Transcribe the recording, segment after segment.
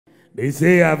They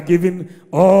say I've given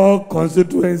all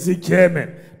constituency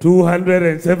chairmen,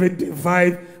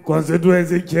 275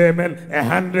 constituency chairmen,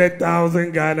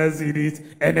 100,000 Ghana cedis,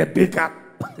 and a pickup.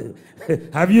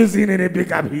 Have you seen any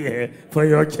pickup here for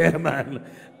your chairman?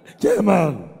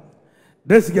 Chairman,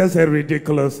 this is just a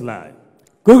ridiculous lie.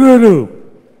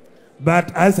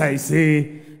 But as I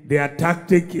say, their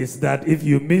tactic is that if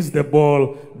you miss the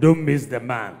ball, don't miss the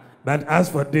man. But as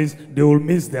for this, they will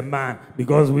miss the man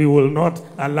because we will not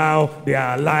allow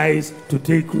their lies to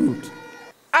take root.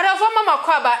 Mama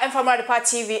Kwaba and from Radipa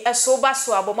TV, a sober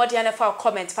so abomodian for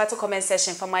comment, for comment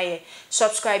session for my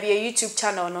subscribe your YouTube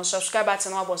channel, no subscribe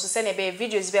button or so send a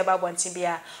videos be about one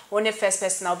tibia, only first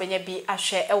person I'll be a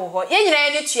share. Oh,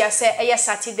 any to your say a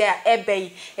Saturday, a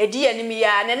bay, a dear enemy,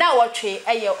 and now watch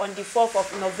a year on the 4th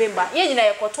of November. Yen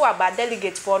a kotoa ba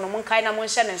delegate for no one kind of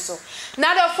motion and so.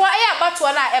 Now, for a but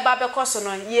one a babe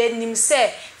cosonon, ye nim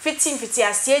say. 1550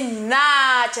 asie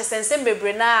nyina chesensembe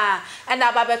brena and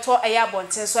ababeto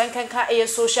ayabonten so enkanka eye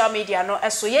social media no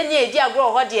eso ye ne edi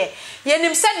agro ho de ye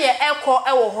nim se ne ekọ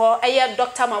ewo ho eye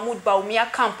Dr. Mahmoud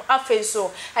Bawumia camp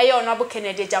afenso eye Honorable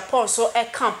Kennedy Agyapong so e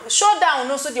camp showdown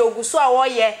no so de oguso a wo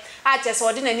ye a chese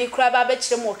odi na ni kura ba be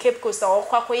kire mo Cape Coast a wo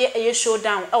kwakoye eye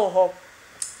showdown ewo ho.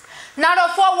 Now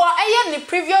for what I the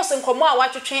previous and come out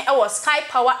watching was Sky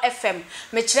Power FM.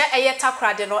 Mechre eye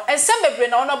takrade no ensemble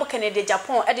na Honorable Kennedy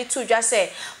Agyapong edi to just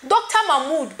say Dr.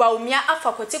 Mahmoud Bawumia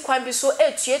afakoti kwan bi so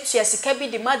etuetua sika bi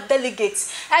de ma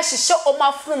delegates e hihye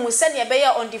omafunu se ne be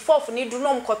on the 4th ni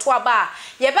dunom koto aba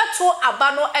ye beto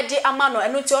aba no edi ama no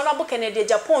eno ti Honorable Kennedy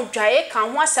Agyapong dwae kan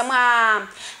ho asem a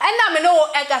ena me no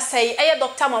ega say eye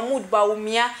Dr. Mahmoud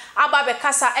Bawumia aba be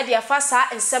kasa edi afasa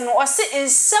ensem no o se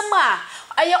ensem a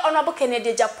aye Honorable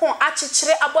Kennedy Agyapong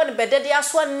achichire abone bedede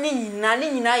aso ni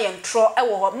nyina yentro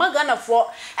ewo ho maganafo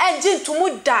enji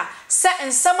ntumu da se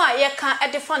ensema ye kan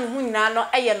edefan hu nyina no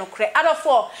eye nokre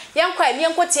adofo yenkwa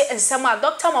enkotie ensema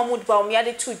Dr. Mahmoud Bawumia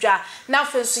de tudwa na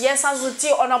afenso yensanzo ti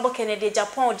Honorable Kennedy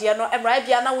Agyapong de no emra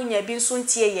bia na wonya bi nso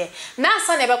ntie ye na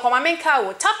asa ne be koma menka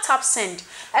wo tap send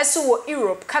eso wo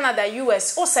Europe Canada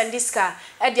US o sendiska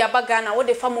e de abagana wo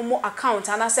de famomo account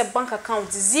anase bank account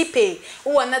Zpay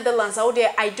wo Netherlands wo de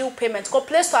ideal payment go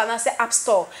Play Store and say App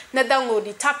Store na download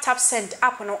the tap send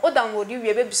app no o download you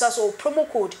we be bisa so promo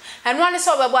code and one is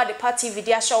about the party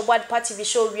video show about the party video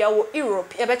show we are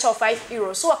Europe e be cho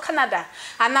 €5 so Canada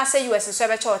and na say US so e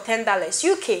be cho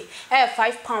 $10 UK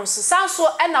 £5 so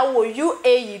and na wo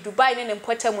UAE Dubai ne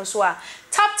importem so a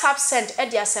tap send e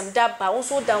dia sem daba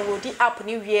also download the app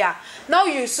ni we a now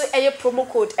use so e promo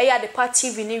code e the party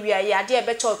video ni we a ya de e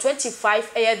be cho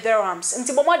 25 dirhams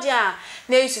nti bomodi a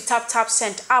na use tap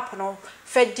send app no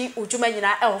fedi ujuma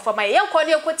nyina e ho fama yenko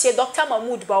ne ekotie Dr.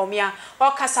 Mahmoud Bawumia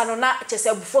o kasa no na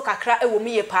chese bufo kakra e wo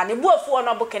mi ye pa ne buafu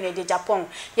Honorable Kennedy Agyapong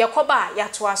yekoba ya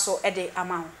to aso e de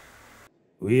amount.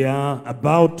 We are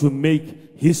about to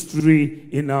make history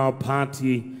in our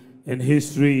party and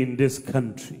history in this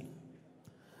country.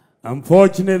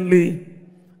 Unfortunately,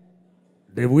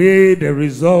 the way the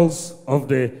results of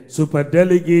the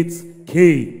superdelegates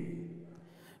came,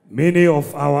 many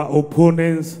of our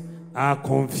opponents are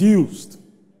confused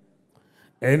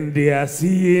and they are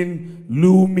seeing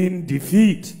looming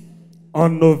defeat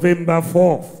on November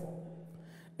 4th.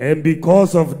 And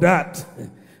because of that,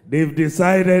 they've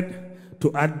decided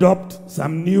to adopt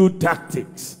some new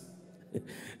tactics.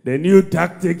 The new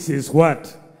tactics is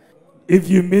what? If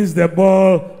you miss the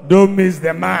ball, don't miss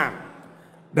the man.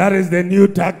 That is the new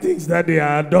tactics that they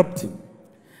are adopting.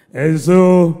 And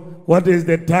so, what is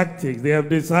the tactics? They have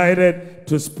decided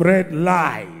to spread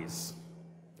lies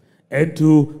and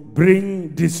to bring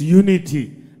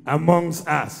disunity amongst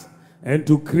us and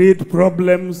to create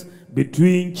problems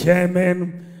between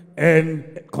chairmen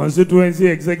and constituency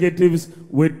executives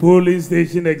with polling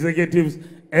station executives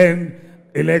and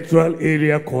electoral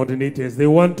area coordinators. They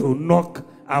want to knock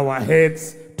our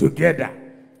heads together.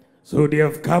 So they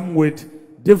have come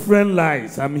with different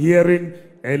lies. I'm hearing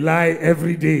a lie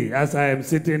every day as I am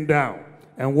sitting down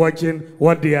and watching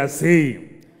what they are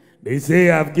saying. They say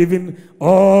I've given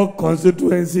all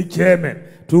constituency chairmen,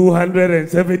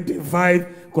 275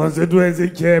 constituency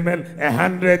chairmen,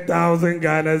 100,000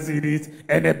 Ghana cedis,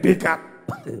 and a pickup.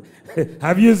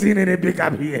 Have you seen any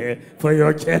pickup here for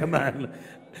your chairman?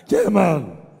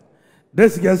 Chairman,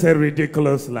 this is just a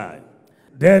ridiculous lie.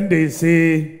 Then they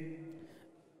say,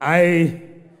 I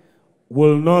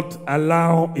will not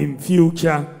allow in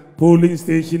future polling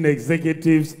station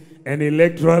executives and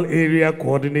electoral area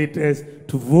coordinators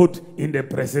to vote in the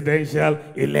presidential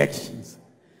elections.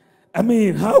 I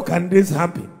mean, how can this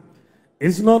happen?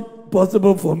 It's not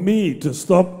possible for me to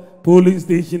stop polling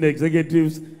station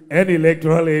executives any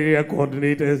electoral area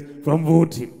coordinators from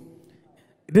voting.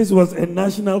 This was a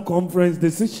national conference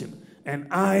decision, and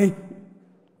I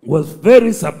was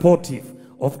very supportive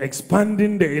of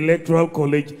expanding the electoral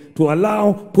college to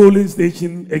allow polling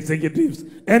station executives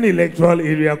and electoral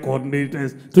area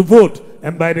coordinators to vote.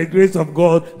 And by the grace of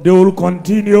God, they will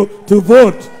continue to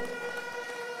vote.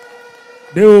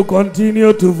 They will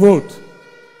continue to vote.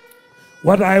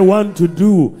 What I want to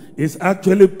do is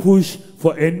actually push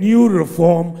for a new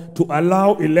reform to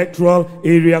allow electoral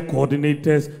area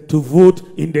coordinators to vote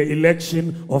in the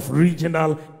election of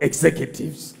regional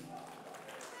executives.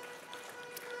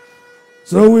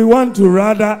 So we want to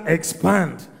rather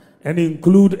expand and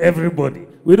include everybody.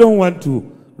 We don't want to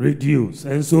reduce.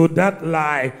 And so that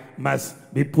lie must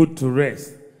be put to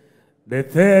rest. The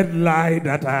third lie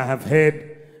that I have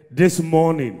heard this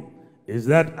morning is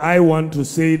that I want to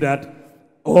say that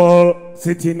all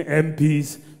sitting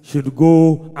MPs should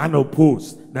go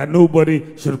unopposed, that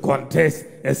nobody should contest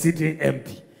a sitting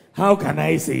MP. How can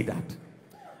I say that?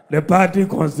 The party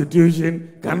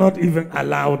constitution cannot even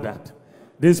allow that.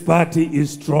 This party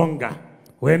is stronger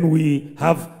when we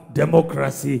have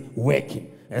democracy working.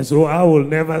 And so I will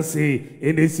never say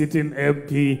any sitting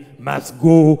MP must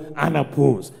go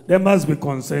unopposed. There must be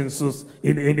consensus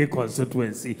in any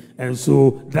constituency. And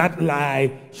so that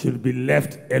lie should be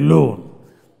left alone.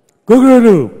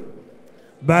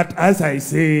 But as I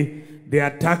say, their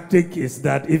tactic is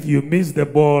that if you miss the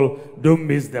ball, don't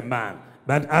miss the man.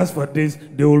 But as for this,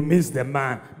 they will miss the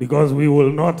man because we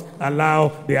will not allow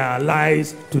their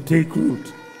lies to take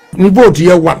root. We vote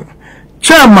year one.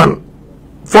 Chairman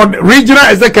for the regional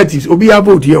executives, we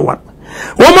vote year one.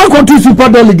 Woman country super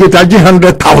delegate aji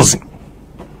 100,000.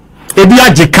 Ebi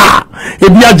aji car,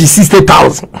 ebi aji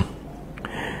 60,000.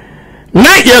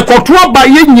 Na ye kotoa ba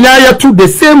ye nyina ye to the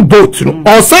same boat no.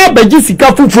 Osa beji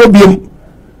sika fufuro biem.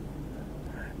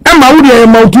 Emma wo de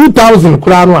amount 2,000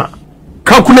 kura no a.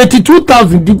 Calculate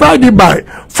 2,000 divided by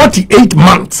 48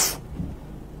 months.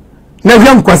 Na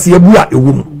hwam kwase abu a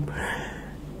ewum.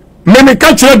 Me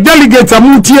catch a delegate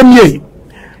amutie mie.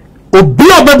 Obi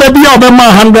obebe bia obema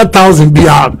 100,000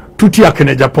 bia tuti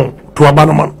akene Agyapong to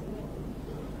abanoman.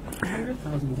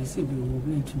 100,000 they say we will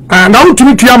going to. And now to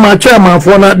meet my chairman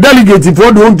for na delegate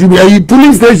for the to be a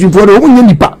police station for the only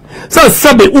nipa. So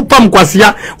sabe upam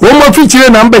kwasia wo mo fichire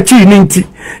na mbechi ninti.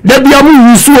 Da bia mu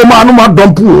yusu o ma no ma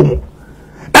dompu o.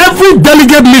 Every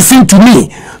delegate listen to me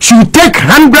should take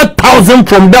 100,000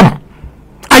 from them.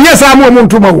 And yes, I'm going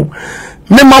to my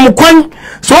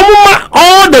so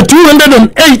all the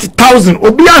 208,000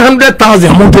 will be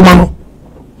 100,000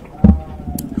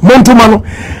 Montumano.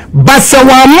 But so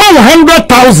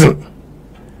 100,000.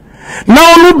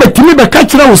 Now no betimi be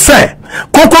catch will say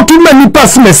Koko too many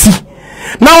pass Messi.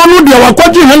 Now no dia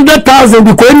wakoji 100,000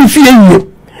 because any fee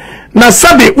you. Na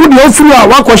sabe would you through a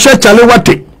wako share chale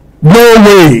wate. No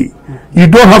way. You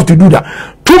don't have to do that.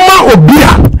 Tuma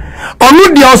obia.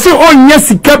 Onu dia say on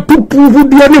yesika pupu who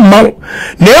do any man.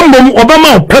 Name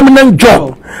Obama permanent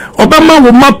job. Obama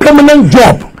will ma permanent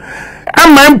job.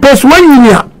 And my post when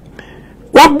you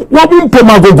wabumpo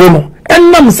magogono.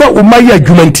 And nam say umaya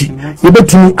jumenti.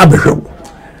 Yebetini abehwe.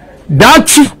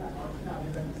 Dachi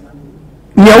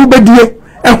nya ubedie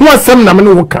ehwo asem na me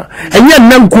no woka. Enye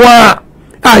nam kwa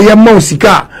a ye ma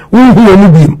sika wo hu omu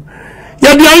bim.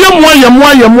 Yadi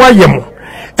ayemo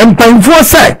empanfo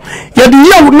say yadi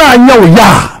yawo na anyawo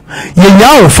ya ye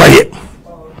nyawo faye.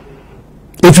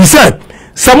 If you said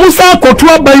samusa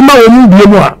kotoa baima omu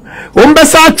biemu a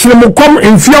ombesa chiremukom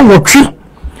enfia wotwe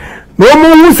na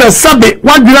omu hu se sabe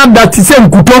wadwira dati se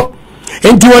nkuto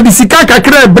enti wodi sika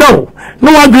kakra ebrɛw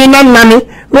na wadwira na nane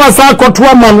na wasa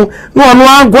kotoa manu na ono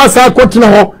agwa sa kotena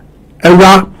ho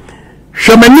ewa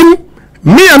hwemanim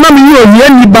me anam yi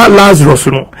oni ba Lazarus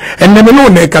no enne me no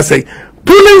na ka say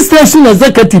polling station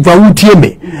executive awutie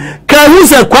me ka hu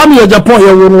se Kwame Agyapong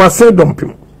ye wonu ase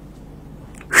dompim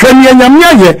hwemi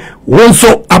anyamya ye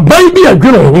wonso aban bi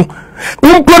adwene ho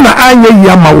umpo na anya yi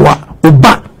amawa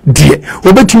oba die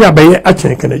obetumi abaye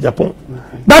achenkene Agyapong.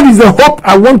 That is the hope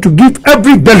I want to give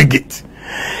every delegate.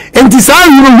 Enti sa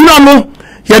huna no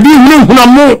ye di huna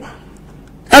mo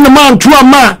and man to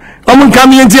ama omun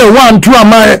kam yenti e wan to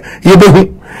ama ye behu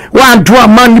wan to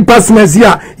ama ni personals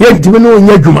ya ye ntime no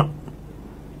nya dwuma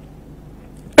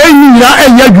enyira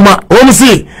enya dwuma o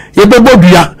si ye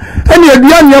bebodua eni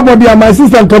adua ne bodia my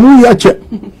sister kamu ya che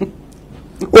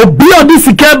obi odi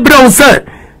sika brɛ se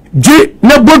je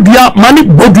ne bodua mani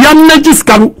bodua na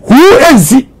jiskaru who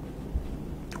ezi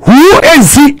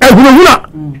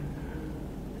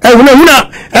ehunahuna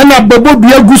ena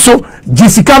bebodua guso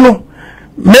jisika no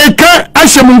meka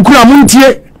ashemunkura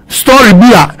muntie story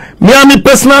bia me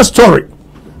personal story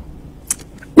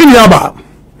Miniaba.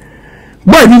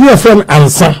 Boy, your friend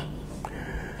answer.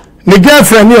 The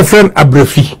girlfriend, your friend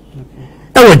Abrefi.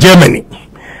 Ewa Germany.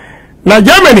 Na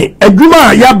Germany,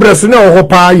 Eduma ya bresne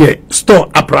ohopa ye store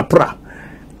aprapra.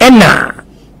 Ena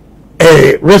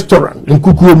restaurant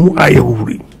nkukuomu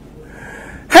ayehuri.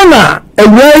 Hena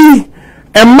ewei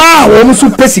ema wo musu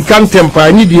pesikan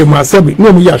tempa ni die masabi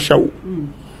no mu ya shawo.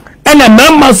 Ena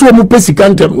mama so mu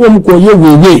pesikan tem wo mu ko ye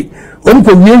wewe, wo mu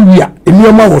ko wiewia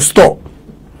enioma wo store.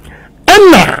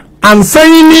 Ena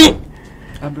ansayini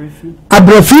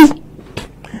Abrefi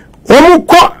wo mu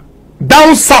ko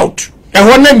down south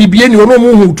ehona mibie ni ono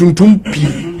mu hu tuntum pi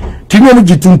tino mu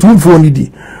gituntum fo ni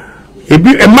di ebi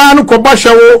ema no ko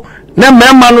bashawo na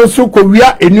mema no so ko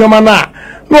wia enioma na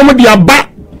no mu di aba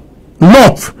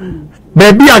north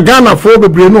baby agana fo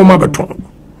bebre no ma beton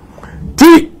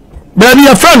ti baby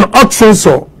a friend option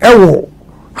so ewo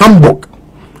Hamburg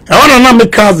ehona na me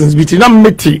cousins biti na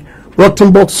meti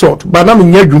Rottenburg sort ba na me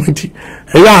nya dwumti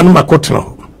eya anu makotena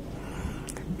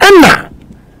enna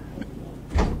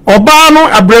Obano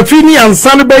Abrefi ni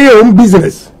ansane be your own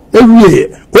business. Ewie.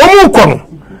 Omu kono.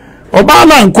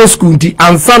 Obano anko school nti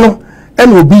ansano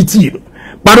en obiti.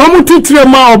 But omu titire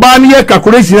ma obani ye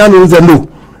calculation na no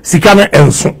sika na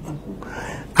enso.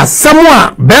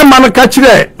 Asamwa be man ka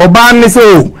kire obani se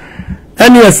o.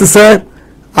 Eni esese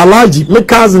alaji me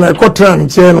cousin e kotra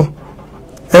nche no.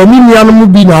 Emi nuanu mu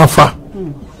bi na afa.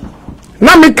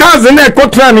 Na me cousin e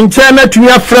kotra nche na tumi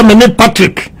afra me ne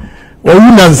Patrick.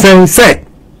 Owu na nsen se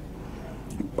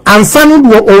ansanu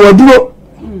do owaduro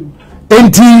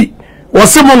enti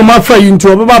wasemo no mafa yinti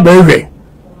obaba baewe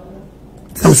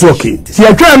it's okay si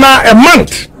atwa na a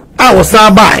month a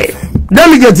wasa bai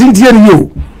delegate inti ene yo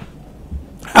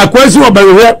akwasi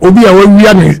obawe obi a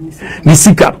wawia ni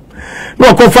sika no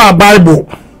okofa bible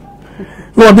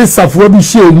no this safo bi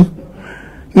shemu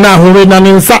na hore na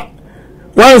nsa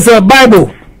once bible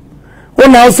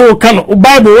ona also kan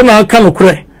bible ona kan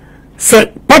kure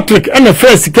se Patrick and the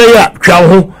first kaya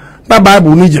twaho na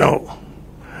bible ni gina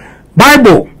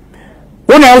bible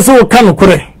one also kan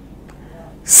kure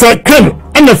second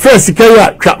and the first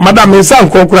kaya twa madam nsa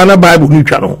nkonkura na bible ni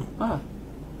twa no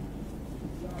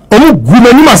omu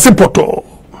gumani masepoto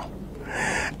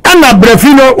ana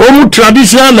brefino omu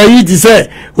traditional na yiti se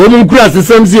omu kura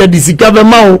sesemsi e disika be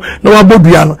mawo na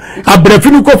wabodua no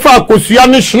abrefino ko fa akosua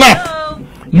ne snap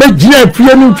be gina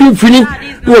fie ni fifini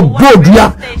wo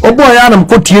bodua obo ya na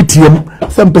mko tietiem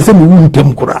se mpese mu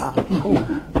wuntem kura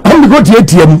am ko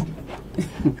tietiem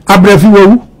Abrefi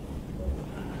wo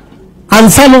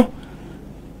ansano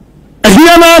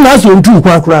ehia na so ntu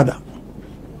kwa kurada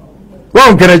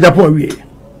wa nkere Agyapong wie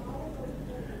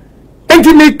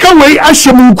enti me kawai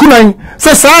ahyem nkunan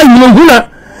se saa yino huna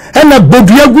ena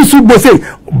bodua gusu bose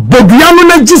bodua no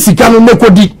na gisika no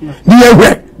nekodi ni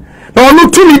ehwe na onu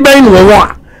tumi ben wo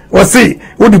wa o se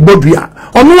wo di bodua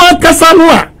onu akasa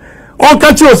no a o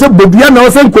ka chi o se bodua na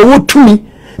o se nko wo tumi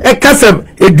e kasa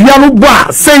edua no bo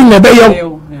a sei na be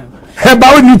yo he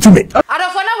ba we ni tumi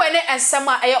adofo na we ne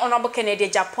ensema eye honorable Kennedy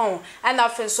Agyapong and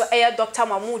afenso eye Dr.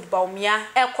 Mahmood Bawumia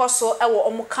ekoso ewo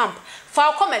omu camp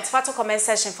for comment for to comment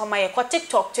section for my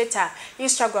TikTok, Twitter,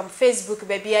 Instagram, Facebook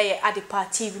baby aye Adepa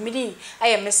TV midi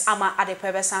aye Miss Ama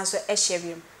Adepa be sanso e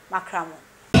share makramo.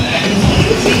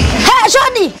 Hey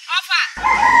Shodi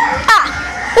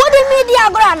what the media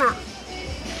grana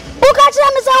uka chira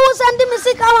me say wo send me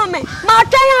sika ho me ma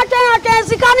twen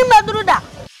sika ni madruda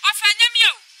ofanya mi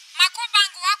o mako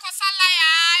bank wako salaya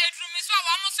edrumi so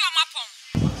wa mo so mapon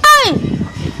ai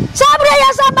sabre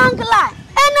ya sa bank line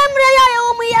enemre ya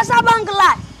mu ya sa bank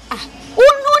line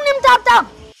unim tap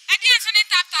edi so ni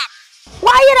tap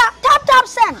wayira tap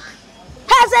send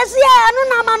has esia anu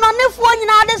na ma no ne fu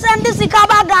nyina de send sika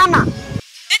ba Ghana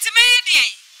enti me dey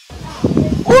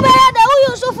ube da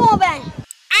u use phone ben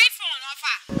iPhone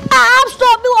ofa app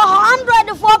store bi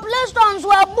 100 for Play Store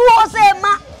so abu o se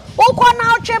ma uko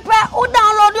na chepe u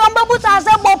download yo mbabu sa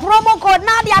se bo promo code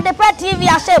na dia de TV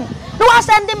asem no wa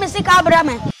send me sika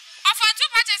abrame ofa tu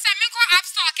pa che se me ko app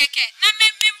store keke na me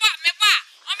ba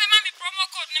o me ma me promo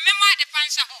code ne me mo ade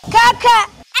pansha ho keke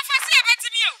ofa si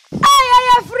ebetimi o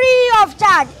ay free of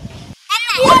charge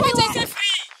omo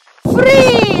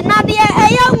free na dia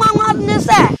nwanwa ne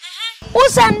se u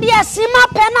send dia sima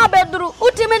pena bedru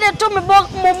utimi de to me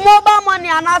mobile money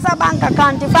anasa bank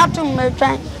account fatum me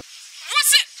twan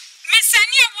me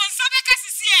sani e won so be ka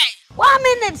sisi e 1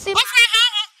 minute si ofa ha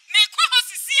ho me ko ho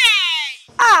sisi e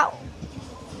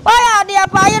oya dia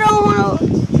pa yiro hu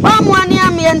wa mo ani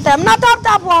am yentem na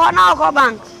tap ho na ko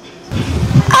bank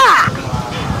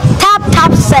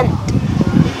tap send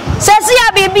sesi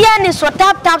ya bibia ni so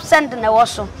tap send na wo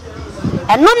so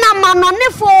eno na manone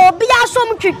fo bia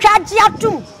som twitwaje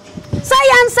atum say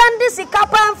yan send this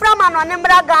ikapa from manone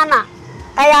mbra Ghana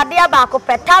ayade ba ko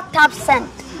tap send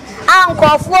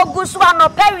ankofo gusu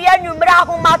anopa wi anwumra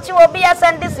ahomache obi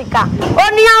send this ika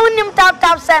oni awunim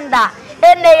tap send da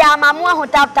ene ya mamu ahu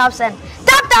tap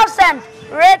send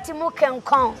rate mu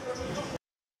kenkon